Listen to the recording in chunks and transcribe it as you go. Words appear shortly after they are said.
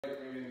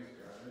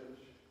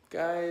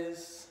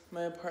Guys,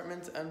 my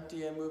apartment's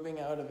empty. I'm moving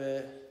out of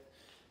it.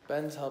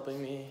 Ben's helping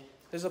me.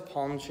 There's a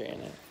palm tree in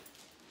it.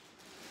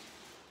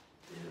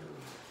 Ew.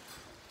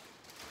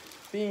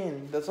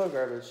 Bean, that's all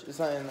garbage. It's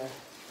not in there.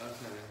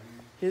 That's not in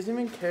here. He doesn't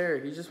even care.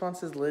 He just wants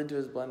his lid to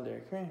his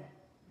blender. Come here.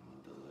 I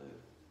want the lid.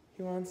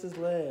 He wants his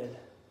lid.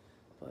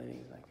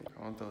 Lighting's not good.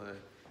 I want the lid.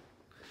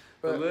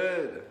 But the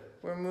lid.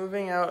 We're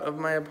moving out of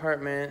my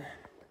apartment.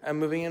 I'm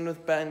moving in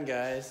with Ben,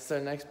 guys. It's our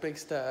next big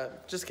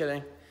step. Just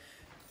kidding.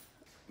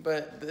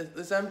 But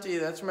this empty.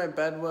 That's where my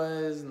bed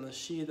was and the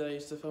sheet that I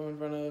used to film in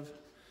front of.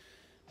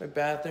 My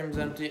bathroom's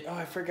empty. Oh,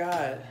 I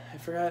forgot.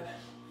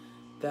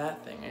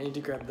 That thing. I need to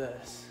grab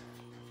this.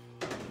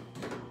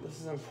 This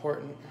is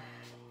important.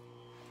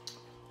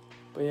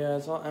 But yeah,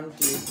 it's all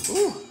empty.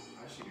 Ooh.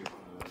 I should get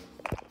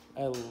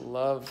one of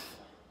those.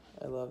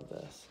 I love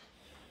this.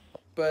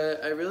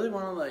 But I really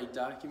want to like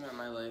document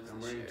my life.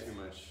 I'm wearing too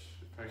much.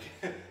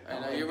 I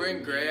know you're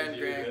wearing gray on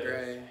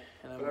gray,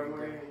 and I'm wearing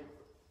gray.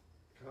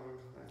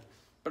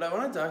 But I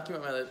want to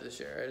document my life this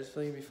year. I just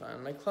feel like it'd be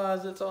fun. My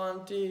closet's all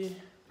empty.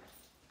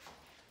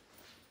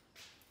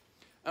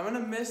 I'm gonna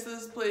miss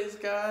this place,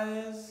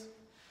 guys.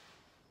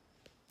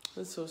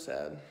 That's so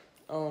sad.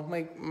 Oh,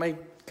 my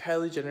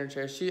Kylie Jenner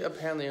chair. She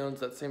apparently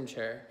owns that same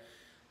chair.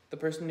 The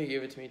person who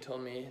gave it to me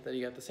told me that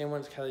he got the same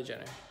one as Kylie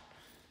Jenner.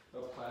 A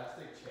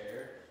plastic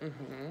chair?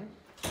 Mm-hmm.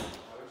 Why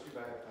would you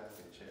buy a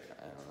plastic chair?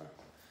 I don't know.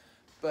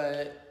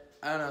 But,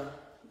 I don't know.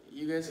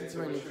 You guys can see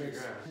my new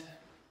place.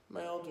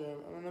 My old room.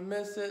 I'm gonna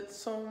miss it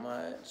so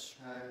much.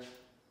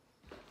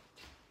 Hi.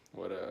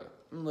 What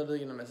I'm literally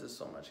gonna miss it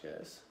so much,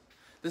 guys.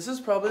 This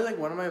is probably like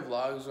one of my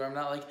vlogs where I'm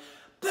not like,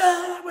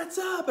 bah, what's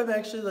up? I'm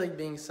actually like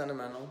being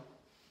sentimental.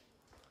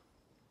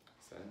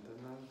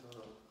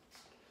 Sentimental.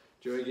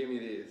 Joey gave me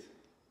these.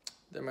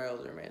 They're my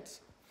old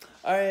roommates.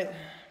 Alright.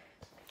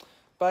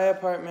 Bye,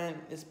 apartment.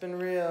 It's been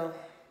real.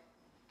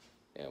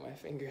 Yeah, my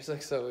fingers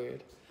look so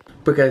weird.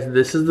 But guys,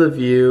 this is the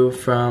view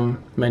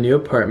from my new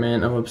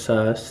apartment. I'm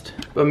obsessed.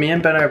 But me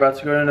and Ben are about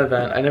to go to an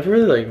event. I never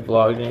really like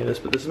vlogged any of this,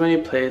 but this is my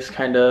new place,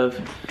 kind of.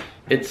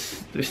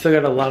 We still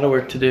got a lot of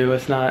work to do.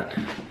 It's not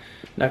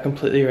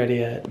completely ready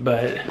yet,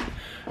 but it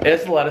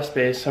has a lot of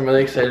space, so I'm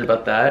really excited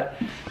about that.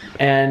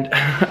 And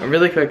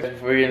really quick,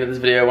 before we get into this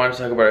video, I want to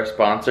talk about our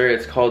sponsor.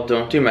 It's called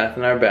Don't Do Meth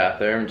in Our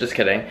Bathroom. Just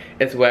kidding.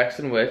 It's Wax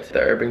and Wit, the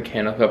Urban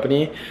Candle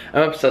Company.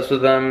 I'm obsessed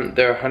with them.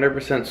 They're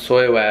 100%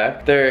 soy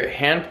wax. They're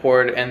hand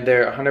poured and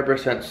they're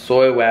 100%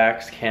 soy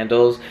wax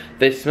candles.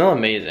 They smell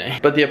amazing.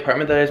 But the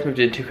apartment that I just moved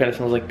into kind of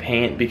smells like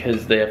paint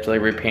because they have to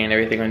like repaint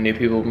everything when new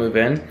people move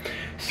in.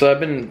 So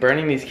I've been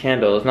burning these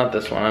candles, not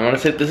this one. I want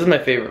to say this is my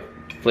favorite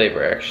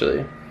flavor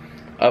actually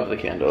of the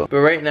candle.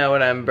 But right now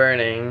what I'm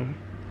burning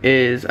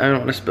is, I don't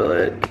want to spill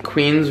it,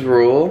 Queen's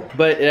Rule.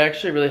 But it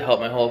actually really helped.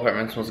 My whole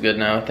apartment smells good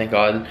now, thank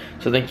God.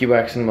 So thank you,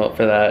 Wax and Wilt,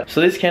 for that.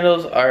 So these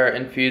candles are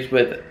infused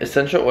with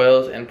essential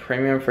oils and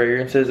premium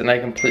fragrances, and I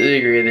completely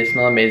agree, they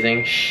smell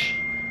amazing. Shh,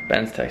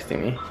 Ben's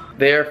texting me.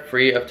 They are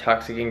free of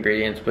toxic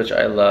ingredients, which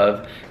I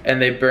love,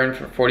 and they burn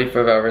for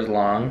 45 hours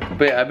long.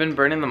 But yeah, I've been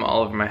burning them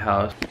all over my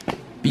house.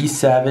 Be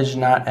savage,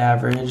 not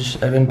average.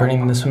 I've been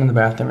burning this one in the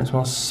bathroom. It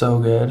smells so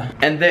good.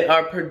 And they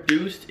are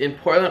produced in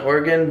Portland,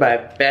 Oregon by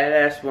a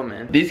badass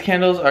woman. These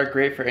candles are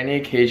great for any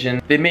occasion.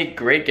 They make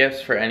great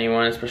gifts for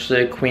anyone,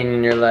 especially a queen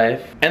in your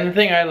life. And the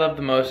thing I love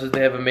the most is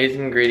they have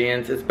amazing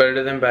ingredients. It's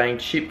better than buying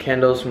cheap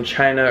candles from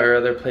China or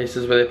other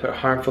places where they put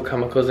harmful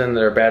chemicals in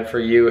that are bad for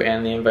you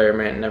and the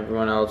environment and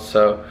everyone else.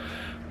 So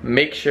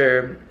make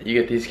sure you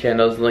get these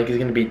candles. The link is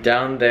gonna be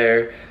down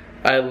there.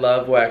 I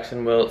love Wax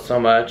and Wilt so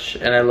much,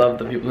 and I love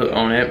the people who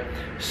own it.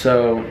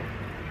 So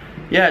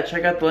yeah,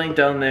 check out the link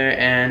down there,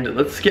 and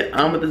let's get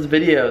on with this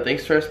video.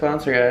 Thanks to our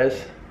sponsor,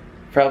 guys,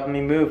 for helping me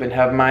move and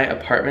have my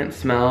apartment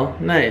smell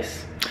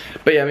nice.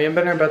 But yeah, me and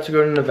Ben are about to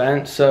go to an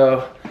event,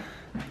 so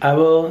I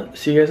will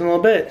see you guys in a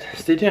little bit.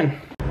 Stay tuned.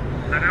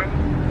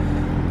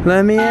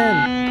 Let me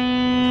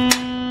in.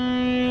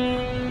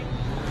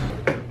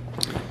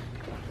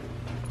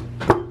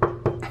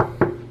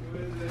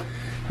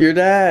 Your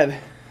dad.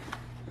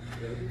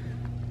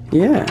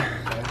 Yeah.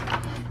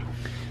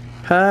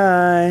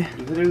 Hi.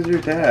 It is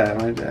your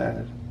dad, my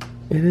dad.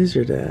 It is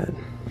your dad.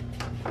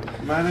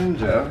 Come on in,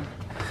 Joe.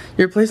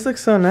 Your place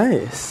looks so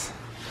nice.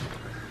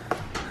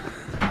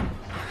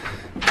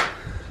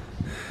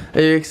 Are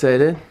you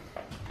excited?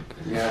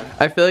 Yeah.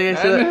 I feel like I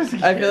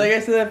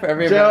said that for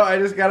every Joe, I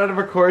just got out of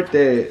a court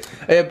date.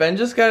 Oh yeah, Ben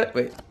just got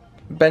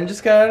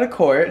out of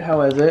court. How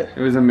was it?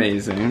 It was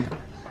amazing.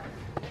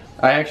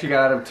 I actually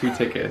got out of 2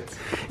 tickets.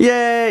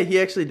 Yay! He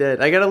actually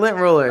did. I got a lint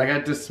roller. I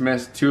got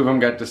dismissed. 2 of them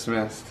got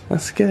dismissed.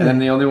 That's good. And then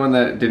the only one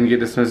that didn't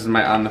get dismissed is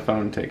my on the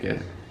phone ticket.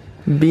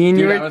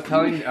 Dude, I was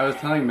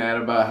telling Matt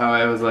about how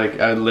I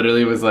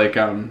literally was like,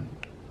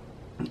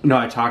 no,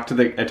 I talked to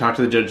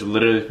the judge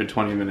literally for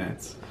 20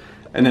 minutes.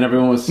 And then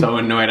everyone was so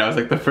annoyed. I was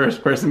like the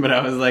first person, but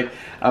I was like,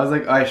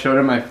 I showed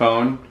him my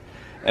phone,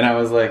 and I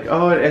was like,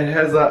 oh, it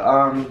has a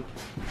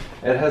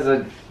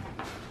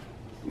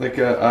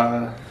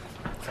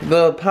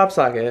The pop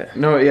socket.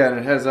 No, yeah, and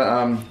it has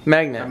a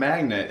magnet. A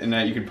magnet, and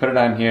you could put it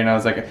on here. And I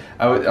was like,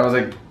 I was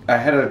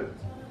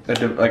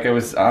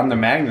on the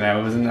magnet.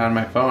 I wasn't on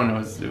my phone. It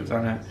was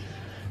on a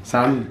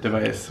sound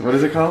device. What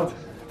is it called?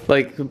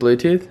 Like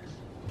Bluetooth?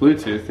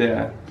 Bluetooth,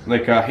 yeah.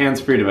 Like a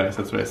hands-free device,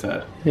 that's what I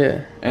said.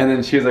 Yeah. And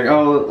then she was like,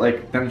 oh,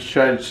 like, then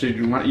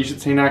you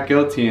should say not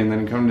guilty and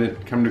then come to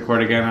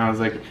court again. And I was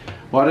like,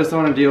 well, I just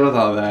don't want to deal with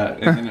all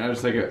that. And then I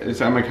was like,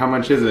 I'm like, how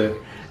much is it?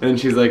 And then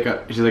she's like,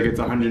 it's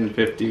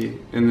 150.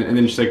 And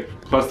then she's like,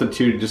 plus the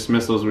 2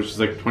 dismissals, which is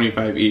like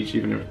 25 each,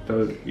 even if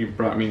you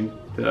brought me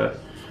the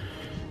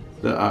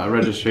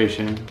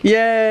registration.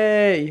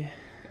 Yay!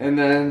 And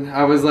then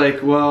I was like,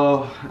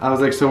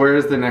 so where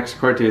is the next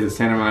court date? Is it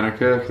Santa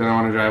Monica? Because I don't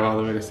want to drive all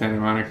the way to Santa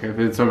Monica. If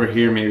it's over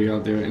here, maybe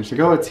I'll do it. And she's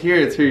like, oh, it's here,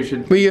 you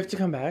should. Wait, you have to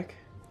come back?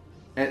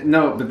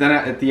 No, but then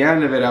at the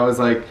end of it, I was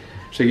like,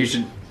 she's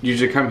like, you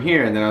should come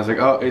here. And then I was like,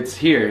 oh, it's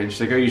here. And she's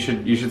like, oh, you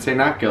should say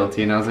not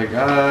guilty. And I was like,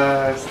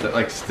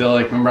 still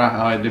remember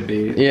how I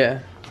debate? Yeah.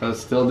 So I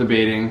was still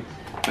debating.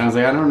 And I was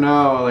like, I don't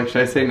know, like,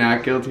 should I say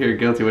not guilty or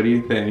guilty? What do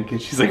you think?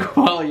 And she's like,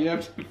 well, you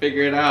have to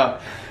figure it out.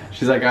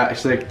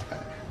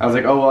 I was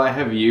like, oh, well, I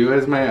have you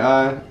as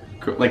my,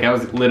 like, I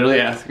was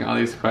literally asking all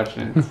these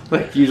questions.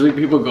 Like, usually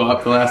people go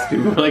up, they'll ask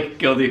people, like,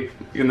 guilty,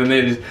 and then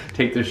they just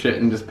take their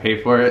shit and just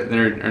pay for it, and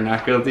they're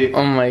not guilty.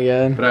 Oh my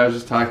god. But I was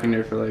just talking to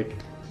her for, like,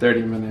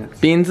 30 minutes.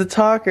 Bean's a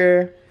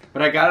talker.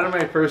 But I got it on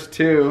my first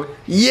 2.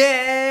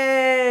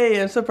 Yay!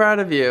 I'm so proud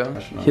of you.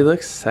 He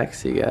looks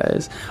sexy,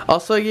 guys.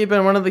 Also, I gave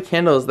him one of the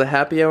candles, the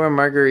happy hour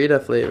margarita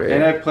flavor.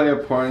 And I play a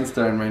porn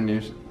star in my new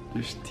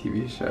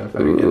TV show.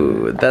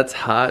 Ooh, that's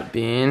hot,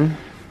 Bean.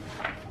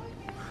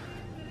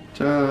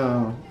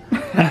 Joe.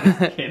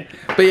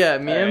 But yeah,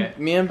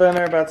 me and Ben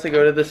are about to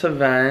go to this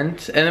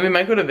event, and then we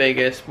might go to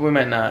Vegas, but we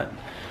might not.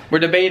 We're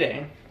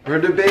debating.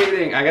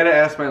 I gotta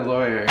ask my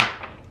lawyer.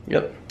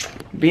 Yep.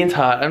 Bean's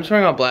hot. I'm just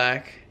wearing all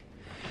black.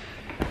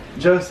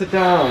 Joe, sit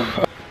down.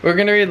 We're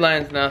gonna read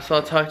lines now, so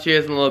I'll talk to you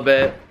guys in a little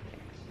bit.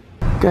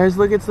 Guys,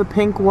 look, it's the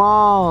pink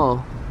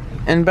wall.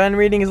 And Ben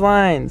reading his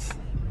lines.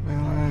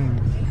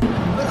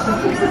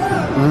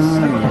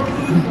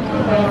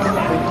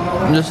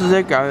 This is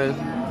it, guys.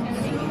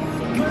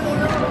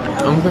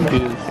 I'm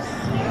confused.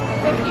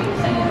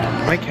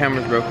 My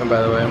camera's broken,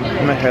 by the way.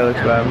 My hair looks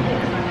bad.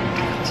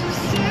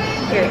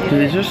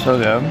 Dude, these are so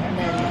good.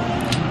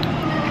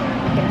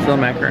 Still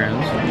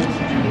macarons.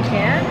 You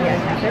can? Yeah,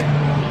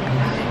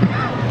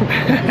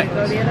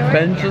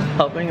 Ben's just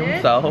helping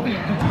himself.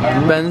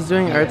 Ben's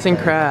doing arts and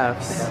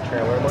crafts.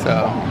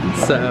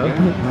 So,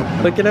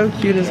 look at how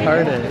cute his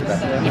heart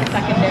is.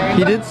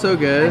 He did so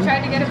good.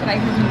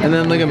 And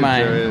then look at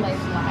mine.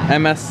 I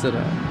messed it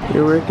up.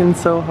 You're working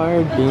so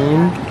hard,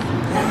 Bean.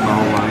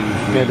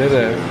 I did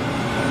it.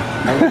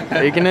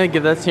 Are you gonna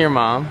give that to your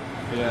mom?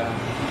 Yeah.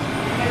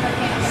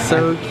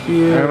 So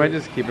cute. Or I might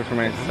just keep it for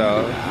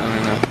myself. I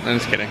don't know. I'm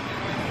just kidding.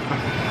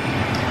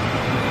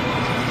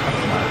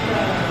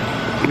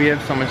 We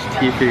have so much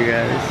tea for you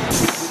guys.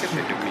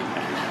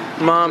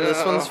 Mom,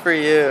 this one's for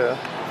you.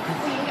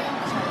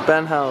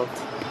 Ben helped.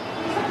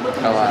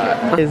 A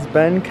lot. Is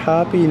Ben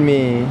copied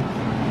me?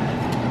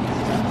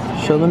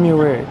 Show them your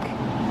work.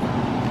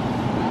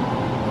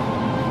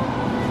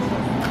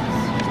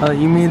 Oh,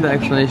 you made the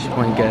exclamation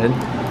point good.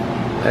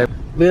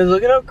 Because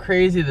look at how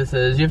crazy this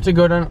is. You have to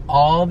go down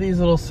all these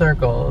little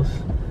circles.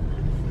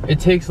 It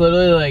takes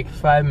literally like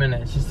 5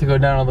 minutes just to go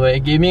down all the way.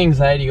 It gave me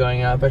anxiety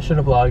going up. I should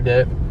have vlogged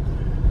it.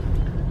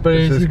 But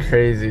this is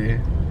crazy.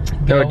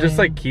 No, it just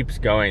like keeps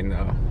going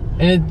though.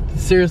 And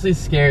it's seriously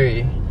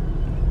scary.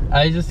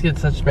 I just get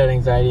such bad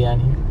anxiety on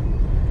here.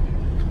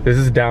 This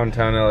is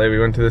downtown LA. We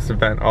went to this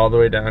event all the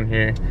way down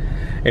here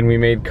and we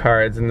made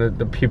cards, and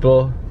the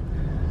people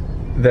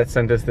that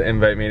sent us the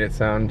invite made it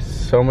sound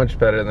so much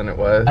better than it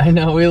was. I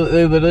know,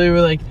 they literally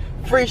were like,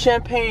 free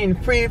champagne,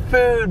 free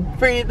food,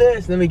 free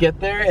this. And then we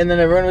get there and then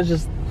everyone was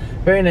just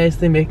very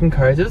nicely making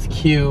cards. It was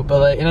cute, but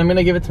like, and I'm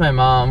gonna give it to my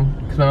mom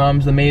because my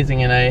mom's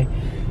amazing, and I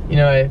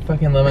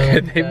fucking love my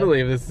mom. They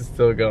believe this is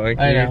still going.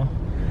 I know.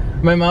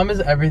 My mom is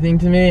everything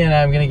to me, and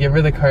I'm gonna give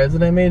her the cards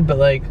that I made, but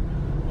like,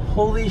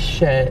 holy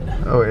shit.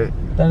 Oh wait.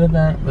 That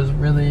event was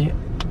really,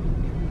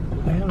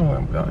 I don't know where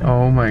I'm going.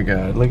 Oh my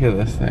god, look at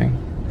this thing.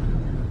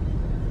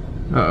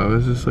 Uh-oh,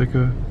 is this like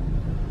a...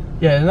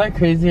 Yeah, isn't that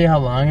crazy how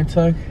long it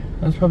took?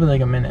 That was probably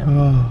like a minute.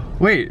 Oh,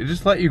 wait, it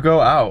just let you go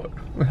out.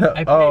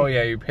 Oh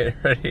yeah, you paid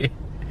already.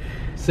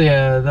 So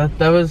yeah,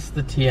 that was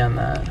the tea on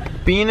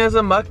that. Bean has a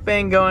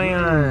mukbang going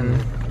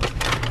on.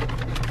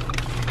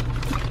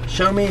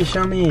 Show me,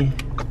 show me.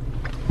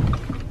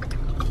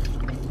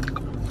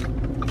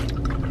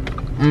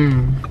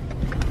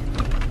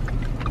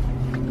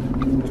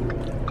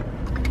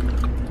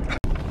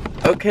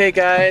 Okay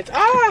guys,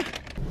 ah!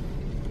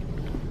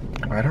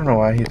 I don't know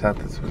why he thought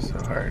this was so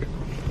hard.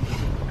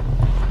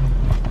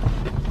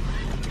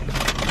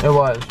 It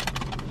was.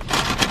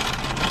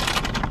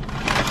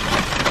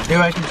 Ew,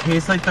 I can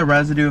taste like the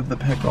residue of the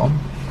pickle.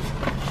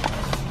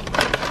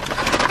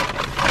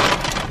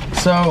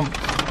 So,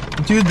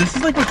 dude, this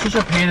is like what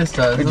Trisha Paytas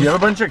does. Wait, do you have a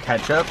bunch of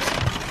ketchup?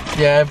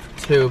 Yeah, I have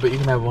 2, but you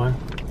can have 1.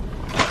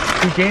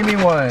 He gave me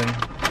 1.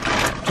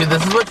 Dude,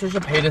 this is what Trisha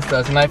Paytas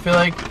does, and I feel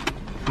like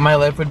my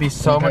life would be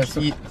so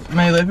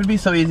my life would be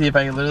so easy if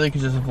I literally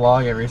could just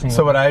vlog every single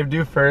So what I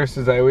do first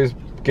is I always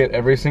get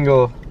every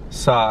single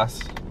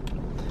sauce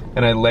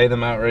and I lay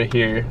them out right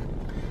here.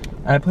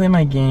 I play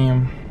my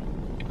game.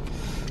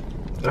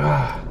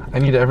 I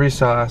need every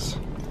sauce.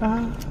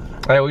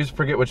 I always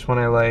forget which one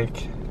I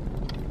like.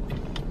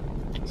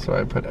 So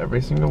I put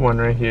every single one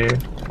right here.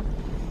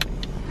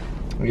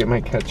 I get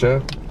my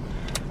ketchup.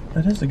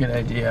 That is a good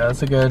idea.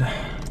 That's a good...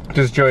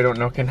 Just Joey don't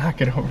know can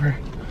knock it over.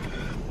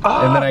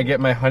 And then I get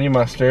my honey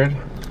mustard.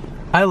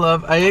 I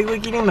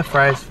like eating the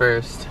fries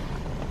first.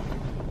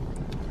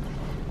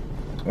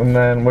 And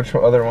then which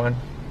other one?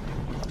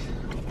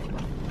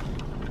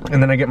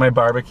 And then I get my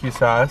barbecue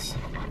sauce.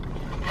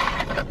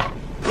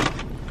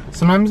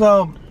 Sometimes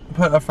I'll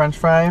put a french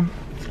fry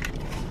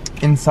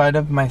inside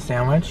of my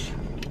sandwich.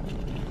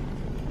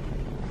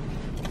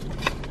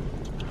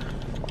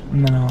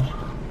 And then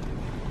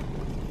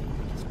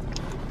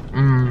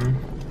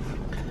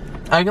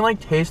I can like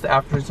taste the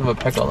aftertaste of a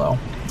pickle though.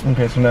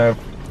 Okay, so now,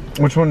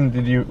 which one's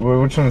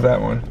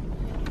that one?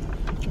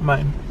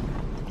 Mine.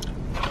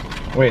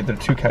 Wait, there are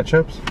 2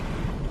 ketchups?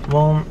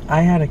 Well,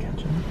 I had a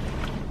ketchup.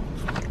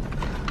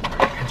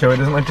 Joey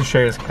doesn't like to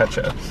share his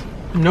ketchups.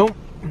 Nope.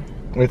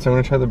 Wait, so I'm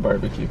gonna try the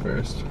barbecue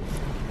first.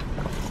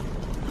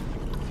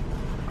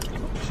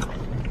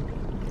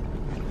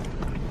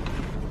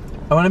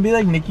 I want to be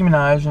like Nicki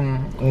Minaj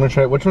and... I'm gonna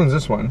try, which one's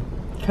this one?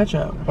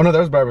 Ketchup. Oh no, that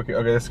was barbecue.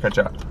 Okay, this is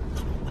ketchup.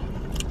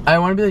 I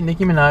want to be like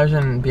Nicki Minaj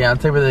and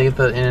Beyonce where they get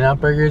the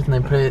In-N-Out burgers and they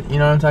put it, you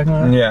know what I'm talking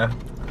about? Yeah.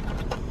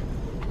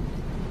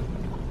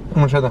 I'm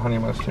gonna try the honey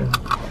mustard.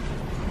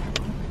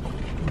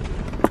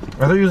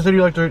 I thought you said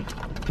you like to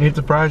eat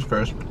the fries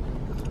first.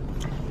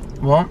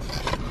 Well,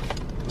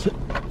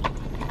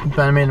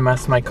 Ben made a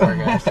mess of my car,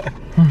 guys.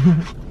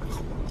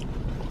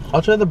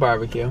 I'll try the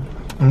barbecue.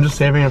 I'm just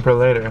saving it for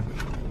later.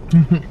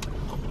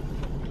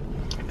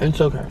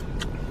 It's okay.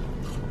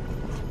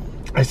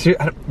 I see.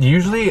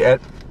 Usually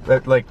at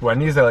like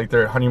Wendy's, I like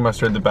their honey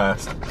mustard the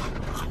best.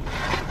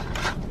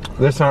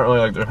 This not really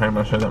like their honey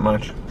mustard that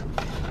much.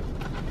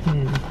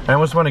 I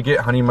almost want to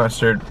get honey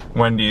mustard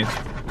Wendy's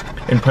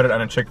and put it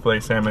on a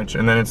Chick-fil-A sandwich,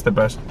 and then it's the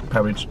best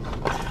probably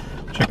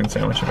chicken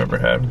sandwich I've ever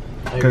had.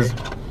 Because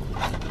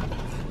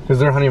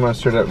their honey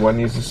mustard at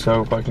Wendy's is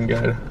so fucking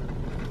good.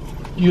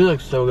 You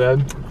look so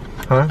good.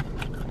 Huh?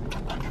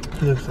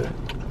 You look so good.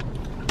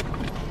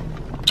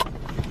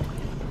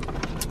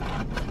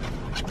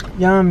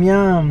 Yum,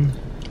 yum.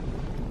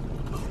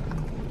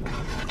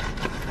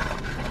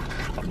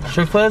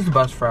 Chick-fil-A has the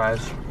best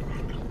fries.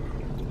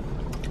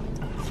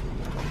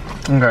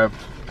 Okay.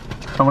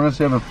 I want to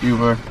save a few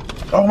more.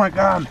 Oh my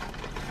god.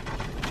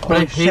 But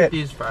I hate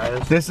these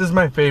fries. This is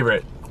my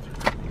favorite.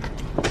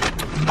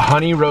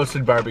 Honey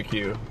roasted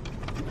barbecue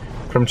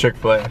from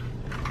Chick-fil-A.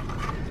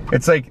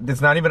 It's like,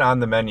 it's not even on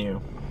the menu.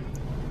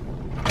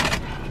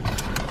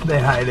 They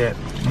hide it.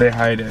 They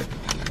hide it.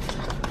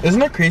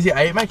 Isn't it crazy?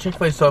 I ate my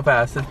Chick-fil-A so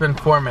fast. It's been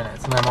 4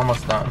 minutes and I'm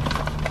almost done.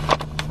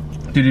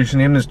 Dude, you should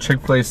name this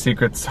Chick-fil-A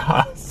secret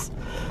sauce.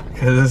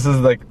 Because this is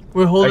like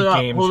Wait, hold it a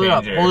up, game hold it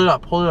up, changer. hold it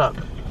up, hold it up.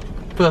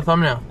 For the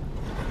thumbnail.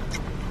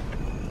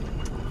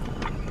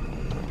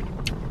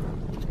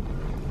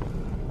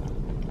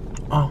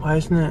 Oh, why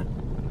isn't it?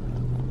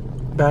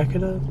 Back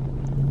it up.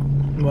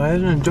 Why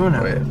isn't it doing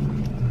it? Wait.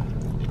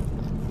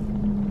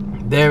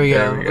 There we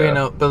There go. we go. Wait,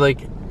 no, but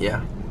like,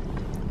 yeah.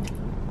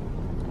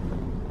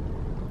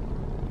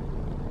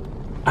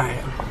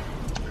 Alright.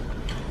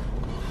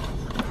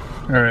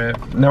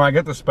 Alright. Now I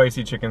got the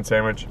spicy chicken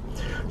sandwich.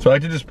 So I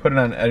like to just put it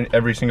on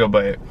every single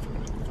bite.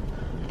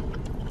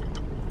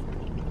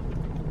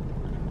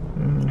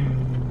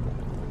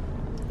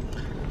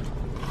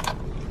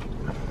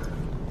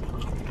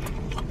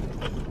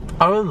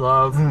 I would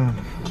love to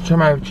turn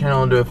my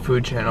channel into a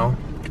food channel.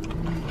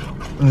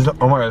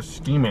 Oh my god, it's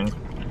steaming.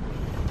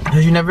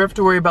 Because you never have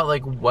to worry about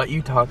like what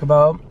you talk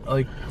about.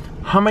 Like,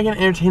 how am I gonna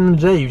entertain them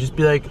today? You just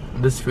be like,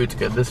 this food's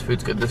good, this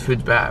food's good, this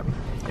food's bad.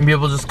 And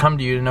people just come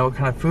to you to know what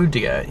kind of food to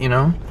get, you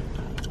know?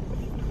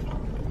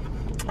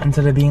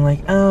 Instead of being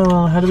like, oh,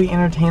 well, how do we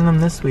entertain them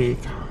this week?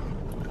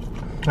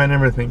 I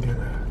never think of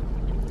that.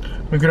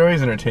 We could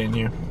always entertain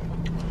you.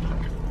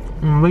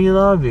 We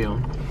love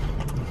you.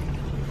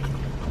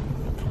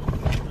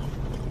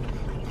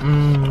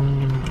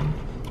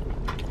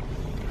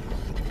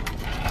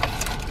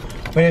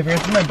 Wait, if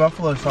here's my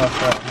buffalo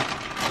sauce up.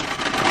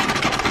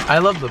 I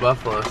love the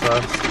buffalo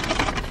sauce.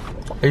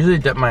 I usually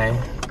dip my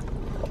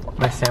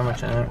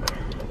sandwich in it.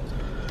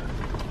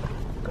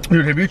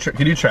 Dude,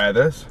 can you try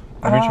this?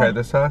 Have you tried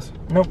this sauce?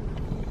 Nope.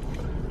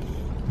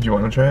 Do you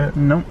want to try it?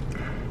 Nope.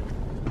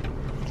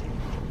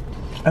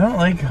 I don't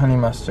like honey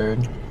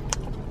mustard.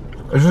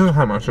 This isn't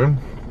honey mustard.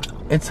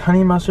 It's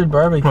honey mustard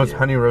barbecue. Oh, it's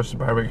honey roasted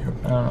barbecue.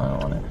 I don't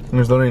want it.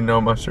 There's literally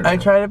no mustard. I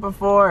tried it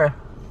before.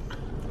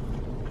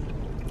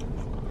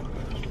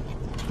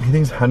 He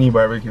thinks honey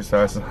barbecue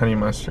sauce is honey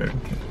mustard.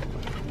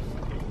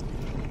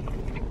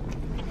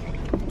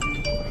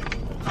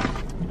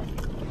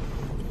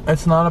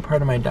 It's not a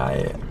part of my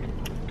diet.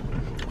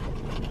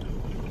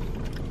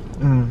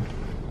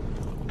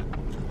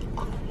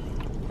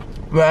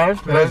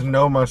 But there's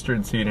no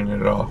mustard seed in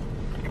it at all.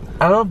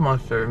 I love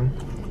mustard.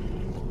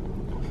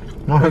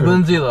 Like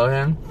Lindsay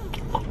Lohan.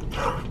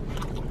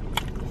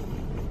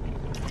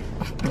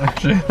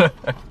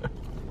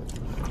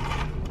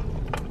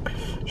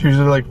 She was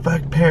like,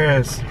 fuck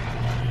Paris.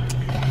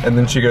 And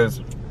then she goes,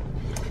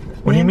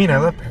 what do you mean I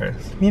love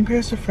Paris? Me and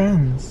Paris are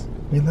friends.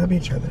 We love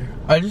each other.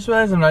 I just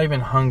realized I'm not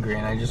even hungry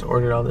and I just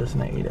ordered all this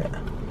and I ate it.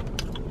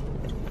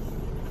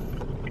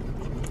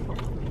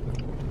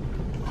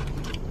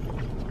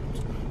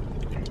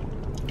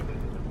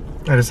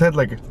 I just had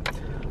like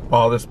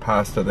all this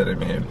pasta that I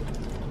made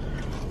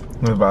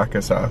with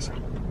vodka sauce.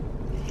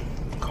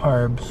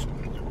 Carbs.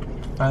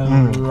 I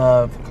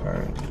love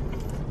carbs.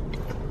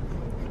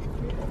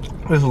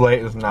 This light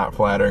is not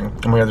flattering.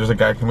 Oh my god, there's a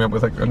guy coming up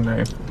with like a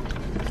knife.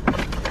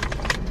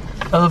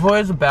 I love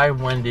always a bag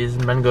of Wendy's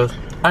and Ben goes,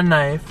 a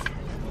knife.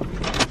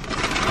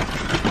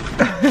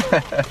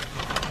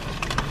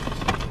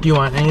 Do you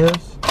want any of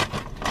this?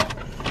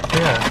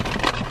 Yeah.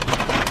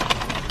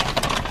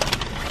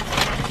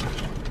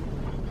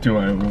 Do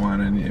I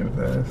want any of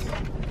this?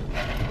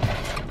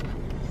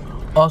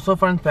 Also,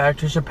 fun fact,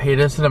 Trisha paid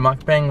us at a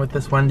mukbang with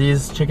this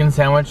Wendy's chicken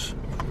sandwich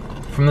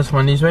from this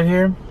Wendy's right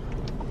here.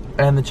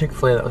 And the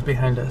Chick-fil-A that was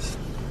behind us.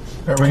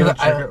 Are we gonna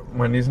check out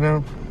Wendy's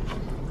now?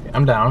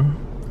 I'm down.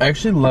 I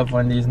actually love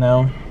Wendy's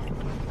now.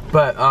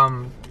 But,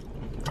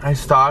 I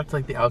stalked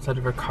like the outside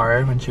of her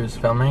car when she was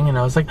filming and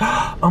I was like,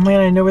 oh man,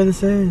 I know where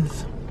this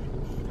is.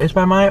 It's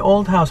by my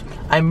old house.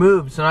 I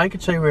moved, so now I can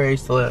show you where I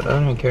used to live. I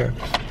don't even care.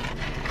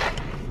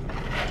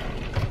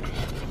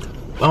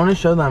 I want to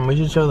show them. We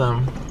should show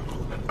them.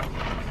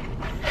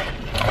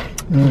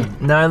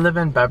 Now I live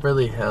in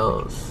Beverly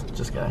Hills.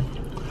 Just kidding.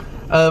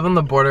 I live on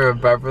the border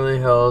of Beverly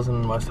Hills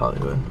and West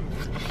Hollywood.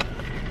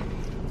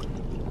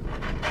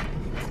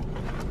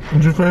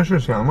 Did you finish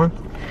your sandwich?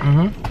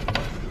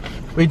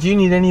 Wait, do you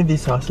need any of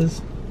these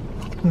sauces?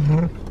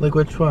 Like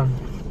which one?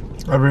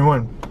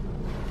 Everyone.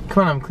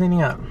 Come on, I'm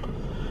cleaning up.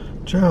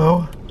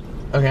 Joe.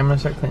 Okay, I'm gonna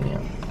start cleaning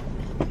up.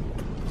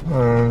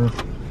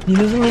 He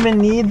doesn't even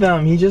need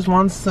them. He just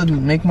wants to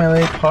make my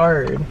life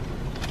hard.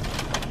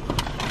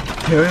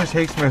 He always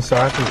takes my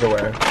sauces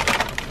away.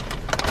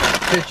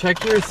 Here,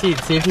 check your receipt.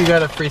 See if you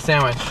got a free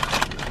sandwich.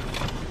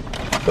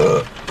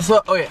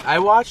 So, okay, I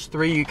watch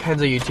 3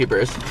 kinds of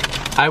YouTubers.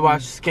 I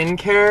watch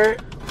skincare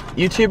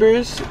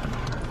YouTubers.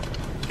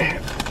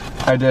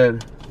 I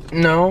did.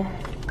 No.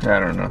 I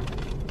don't know.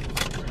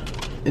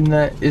 And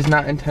that is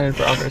not intended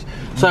for offers.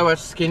 So I watch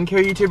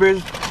skincare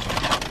YouTubers.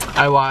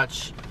 I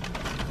watch.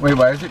 Wait,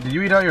 why is it? Did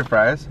you eat all your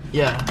fries?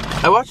 Yeah.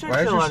 I watch.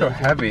 Why is it so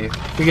heavy?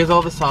 Because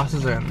all the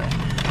sauces are in there.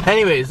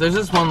 Anyways, there's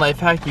this one life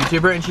hack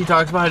YouTuber and she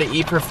talks about how to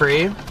eat for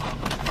free.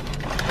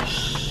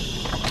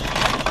 Shh.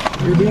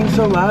 You're being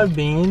so loud,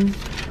 Bean.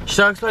 She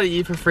talks about how to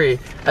eat for free.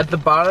 At the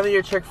bottom of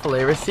your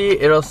Chick-fil-A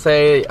receipt, it'll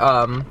say,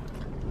 oh,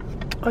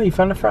 you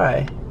found a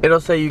fry.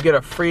 It'll say you get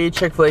a free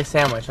Chick-fil-A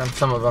sandwich on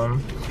some of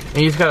them. And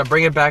you just gotta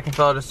bring it back and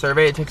fill out a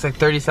survey. It takes like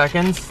 30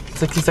 seconds,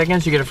 60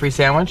 seconds, you get a free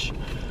sandwich.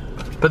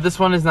 But this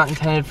one is not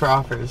intended for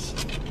offers.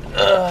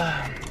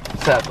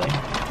 Sadly.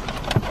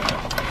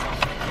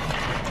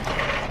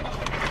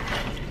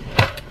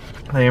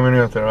 I am gonna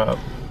go throw up.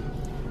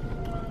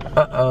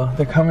 Uh-oh,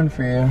 they're coming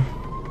for you.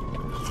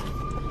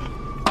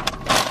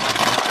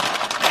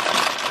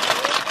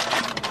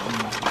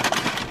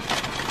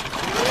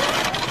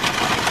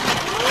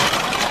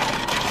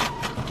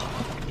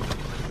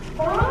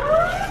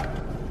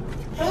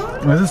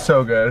 This is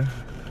so good.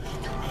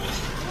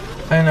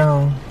 I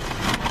know.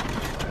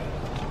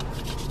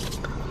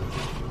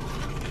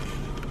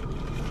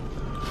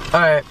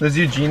 Alright. Does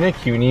Eugenia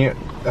Cuny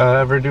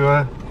ever do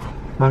a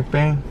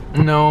mukbang?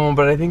 No,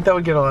 but I think that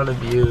would get a lot of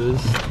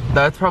views.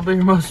 That's probably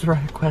your most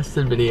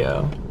requested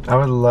video. I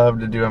would love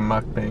to do a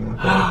mukbang with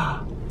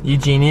her.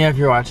 Eugenia, if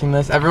you're watching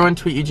this, everyone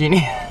tweet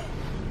Eugenia.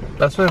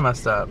 That's where I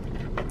messed up.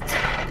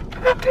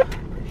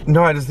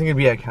 No, I just think it'd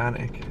be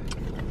iconic.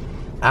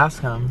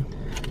 Ask him.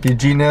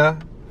 Eugenia,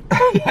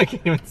 I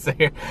can't even say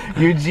it.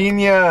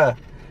 Eugenia,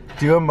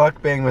 do a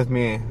mukbang with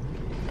me.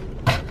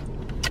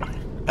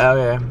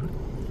 Okay.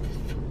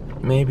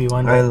 Maybe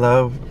one day. I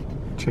love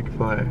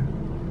Chick-fil-A.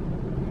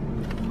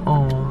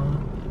 Aww.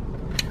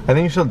 I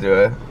think she'll do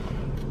it.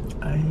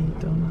 I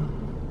don't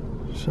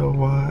know. She'll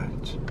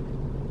watch.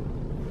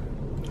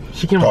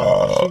 She can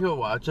watch. She could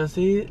watch us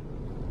eat.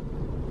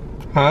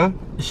 Huh?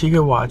 She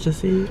could watch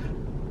us eat.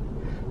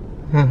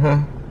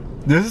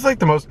 This is like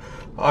the most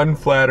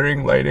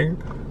unflattering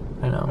lighting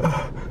I know.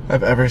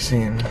 I've ever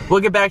seen.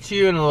 We'll get back to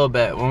you in a little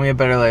bit when we have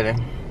better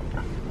lighting.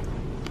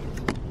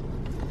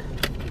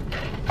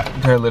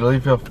 I literally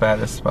feel fat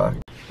as fuck.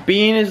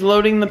 Bean is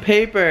loading the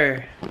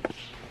paper.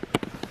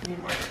 Need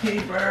more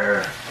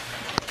paper.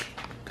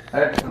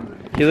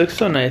 He looks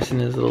so nice in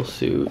his little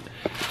suit.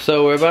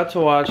 So we're about to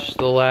watch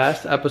the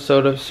last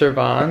episode of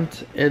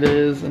Servant. It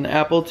is an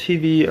Apple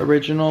TV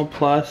Original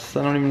Plus.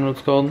 I don't even know what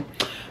it's called.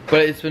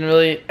 But it's been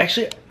really,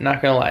 actually,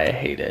 not gonna lie, I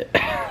hate it.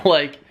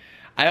 Like,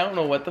 I don't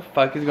know what the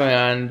fuck is going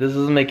on. This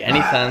doesn't make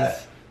any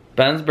sense.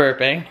 Ben's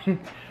burping.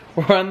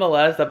 We're on the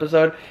last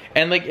episode,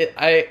 and like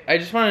I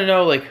just want to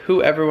know like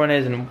who everyone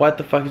is and what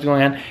the fuck is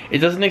going on. It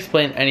doesn't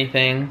explain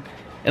anything,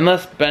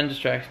 unless Ben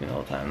distracts me the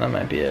whole time. That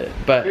might be it.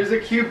 But there's a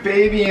cute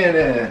baby in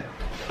it.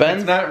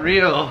 Ben's it's not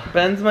real.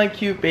 Ben's my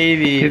cute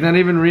baby. He's not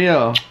even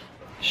real.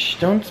 Shh,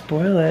 don't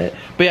spoil it.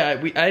 But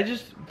yeah, I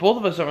just both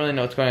of us don't really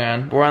know what's going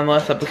on. We're on the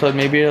last episode.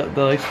 Maybe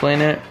they'll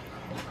explain it.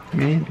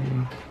 Maybe.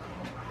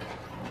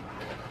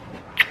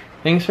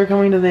 Thanks for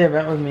coming to the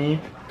event with me.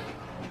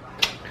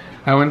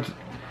 I went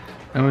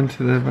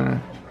to the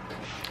event.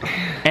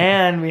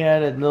 And we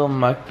had a little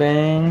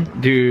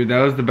mukbang. Dude, that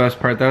was the best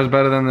part. That was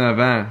better than the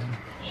event.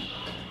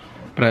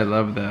 But I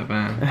love the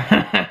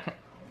event.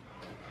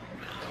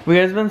 We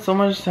guys spent so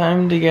much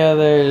time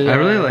together. I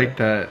really like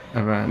that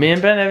event. Me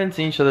and Ben haven't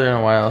seen each other in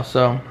a while,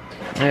 so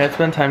we got to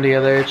spend time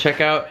together. Check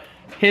out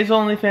his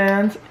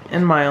OnlyFans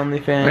and my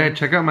OnlyFans. Hey,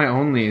 check out my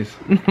onlys.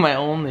 My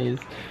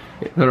onlys.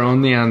 They're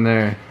only on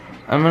there.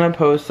 I'm gonna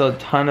post a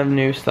ton of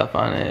new stuff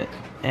on it,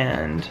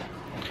 and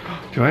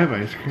do I have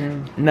ice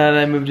cream? now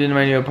that I moved into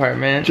my new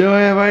apartment. Do I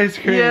have ice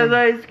cream? Yes,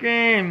 ice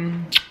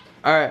cream.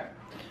 All right,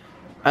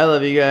 I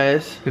love you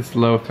guys. It's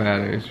low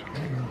fat ice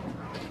cream.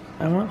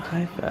 I want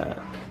high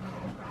fat.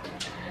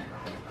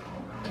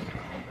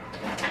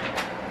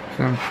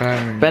 I'm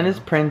fat. Ben is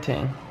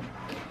printing.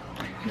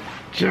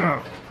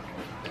 Jump.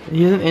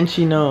 He has an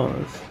inchy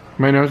nose.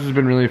 My nose has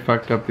been really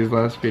fucked up these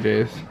last few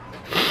days.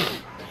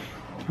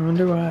 I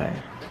wonder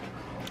why.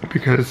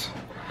 Because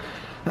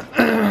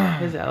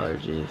his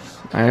allergies.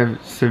 I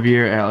have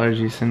severe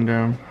allergy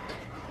syndrome.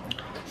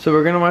 So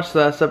we're gonna watch the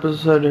last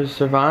episode of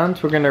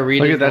Servant. We're gonna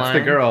read. Look his at that's lines.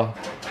 the girl.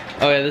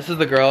 Oh yeah, this is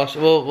the girl.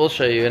 We'll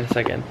show you in a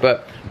second.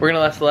 But we're gonna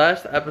watch the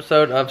last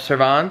episode of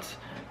Servant.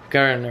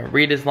 We're gonna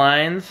read his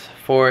lines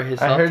for his.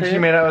 I heard self-tape. she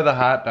made out with a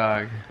hot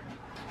dog.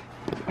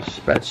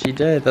 Bet she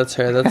did. That's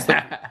her. That's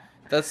the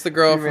that's the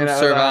girl from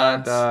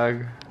Servant.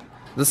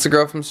 That's the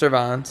girl from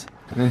Servant.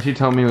 And then she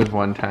told me it was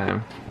one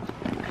time.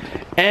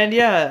 And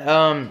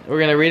yeah, we're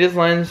gonna read his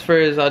lines for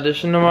his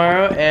audition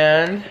tomorrow,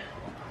 and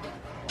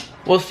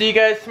we'll see you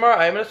guys tomorrow.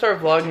 I'm gonna start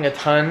vlogging a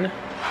ton.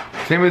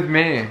 Same with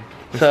me.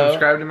 So,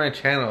 subscribe to my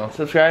channel.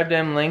 Subscribe to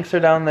him. Links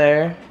are down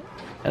there,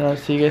 and I'll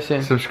see you guys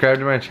soon. Subscribe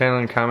to my channel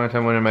and comment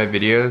on one of my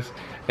videos,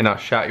 and I'll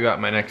shout you out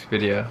in my next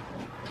video.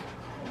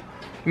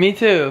 Me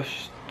too.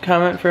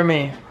 Comment for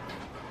me.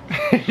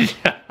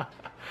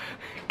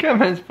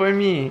 Comments for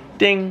me.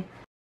 Ding.